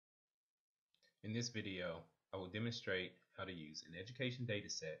In this video, I will demonstrate how to use an education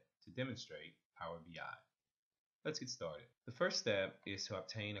dataset to demonstrate Power BI. Let's get started. The first step is to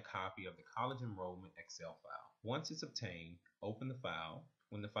obtain a copy of the college enrollment Excel file. Once it's obtained, open the file.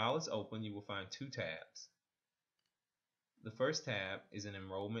 When the file is open, you will find two tabs. The first tab is an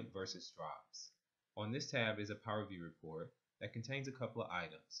enrollment versus drops. On this tab is a Power View report that contains a couple of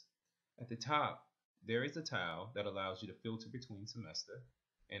items. At the top, there is a tile that allows you to filter between semester,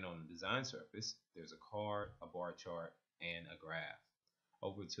 and on the design surface, there's a card, a bar chart, and a graph.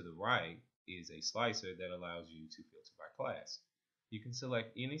 Over to the right is a slicer that allows you to filter by class. You can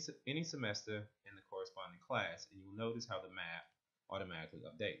select any semester in the corresponding class, and you will notice how the map automatically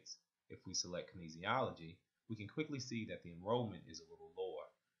updates. If we select kinesiology, we can quickly see that the enrollment is a little lower.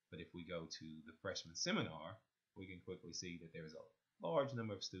 But if we go to the freshman seminar, we can quickly see that there is a large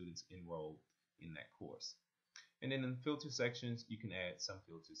number of students enrolled in that course. And then in the filter sections, you can add some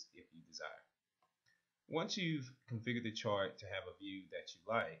filters if you desire. Once you've configured the chart to have a view that you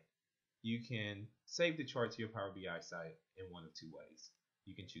like, you can save the chart to your Power BI site in one of two ways.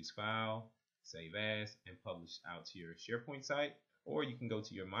 You can choose File, Save As, and publish out to your SharePoint site, or you can go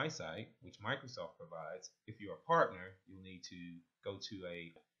to your My Site, which Microsoft provides. If you're a partner, you'll need to go to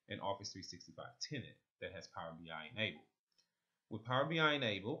an Office 365 tenant that has Power BI enabled. With Power BI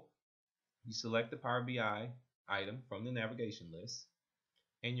enabled, you select the Power BI item from the navigation list,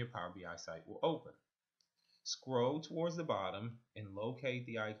 and your Power BI site will open. Scroll towards the bottom and locate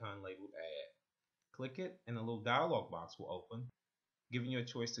the icon labeled Add. Click it, and a little dialog box will open, giving you a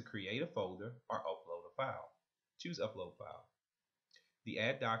choice to create a folder or upload a file. Choose Upload File. The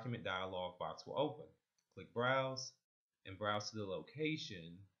Add Document dialog box will open. Click Browse and browse to the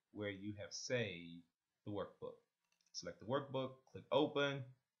location where you have saved the workbook. Select the workbook, click Open,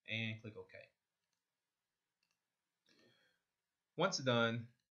 and click OK. Once done,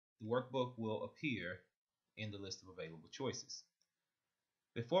 the workbook will appear in the list of available choices.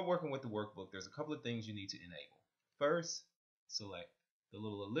 Before working with the workbook, there's a couple of things you need to enable. First, select the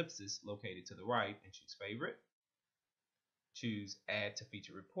little ellipsis located to the right and choose Favorite. Choose Add to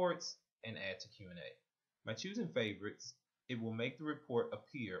Featured Reports and Add to Q&A. By choosing Favorites, it will make the report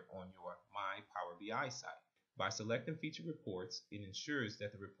appear on your My Power BI site. By selecting Featured Reports, it ensures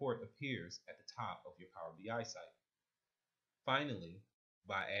that the report appears at the top of your Power BI site. Finally,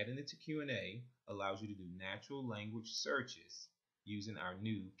 by adding it to Q&A, allows you to do natural language searches using our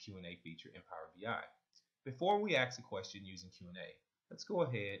new Q&A feature in Power BI. Before we ask a question using Q&A, let's go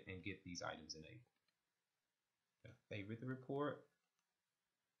ahead and get these items enabled. Favorite the report.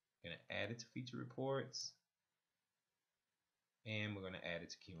 I'm going to add it to feature reports, and we're going to add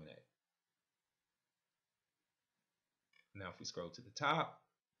it to Q&A. Now if we scroll to the top,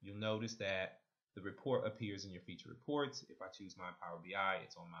 you'll notice that the report appears in your feature reports. If I choose My Power BI,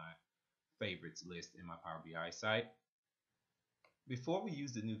 it's on my favorites list in my Power BI site. Before we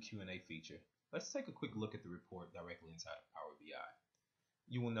use the new Q&A feature, let's take a quick look at the report directly inside of Power BI.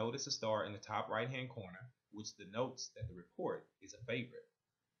 You will notice a star in the top right hand corner, which denotes that the report is a favorite.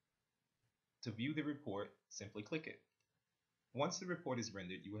 To view the report, simply click it. Once the report is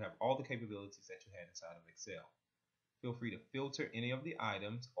rendered, you will have all the capabilities that you had inside of Excel. Feel free to filter any of the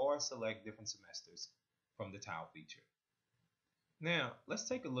items or select different semesters from the tile feature. Now, let's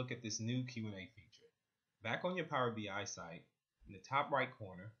take a look at this new Q&A feature. Back on your Power BI site, in the top right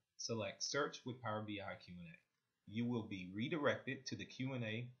corner, select Search with Power BI Q&A. You will be redirected to the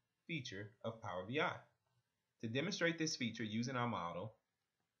Q&A feature of Power BI. To demonstrate this feature using our model,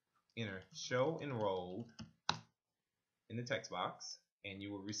 enter Show Enrolled in the text box, and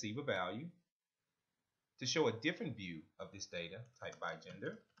you will receive a value. To show a different view of this data, type by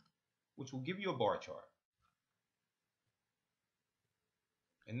gender, which will give you a bar chart.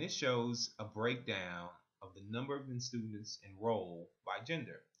 And this shows a breakdown of the number of students enrolled by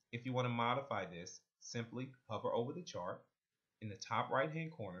gender. If you want to modify this, simply hover over the chart. In the top right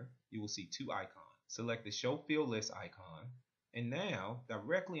hand corner, you will see two icons. Select the Show Field List icon, and now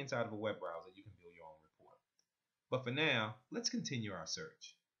directly inside of a web browser you can build your own report. But for now, let's continue our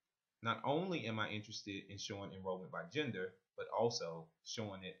search. Not only am I interested in showing enrollment by gender, but also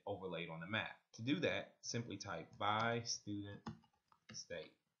showing it overlaid on the map. To do that, simply type by student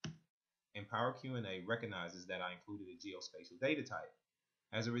state. And Power Q&A recognizes that I included a geospatial data type.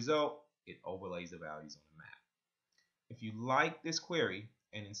 As a result, it overlays the values on the map. If you like this query,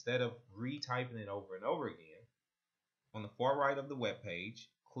 and instead of retyping it over and over again, on the far right of the web page,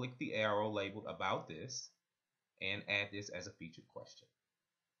 click the arrow labeled About This and add this as a featured question.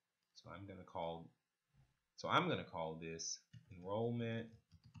 So I'm going to call this Enrollment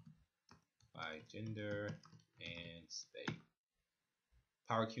by Gender and State.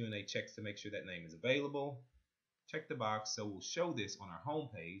 Power Q&A checks to make sure that name is available. Check the box so we'll show this on our home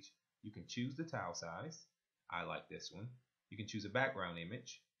page. You can choose the tile size. I like this one. You can choose a background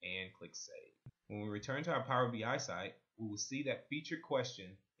image and click Save. When we return to our Power BI site, we will see that featured question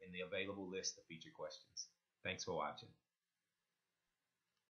in the available list of featured questions. Thanks for watching.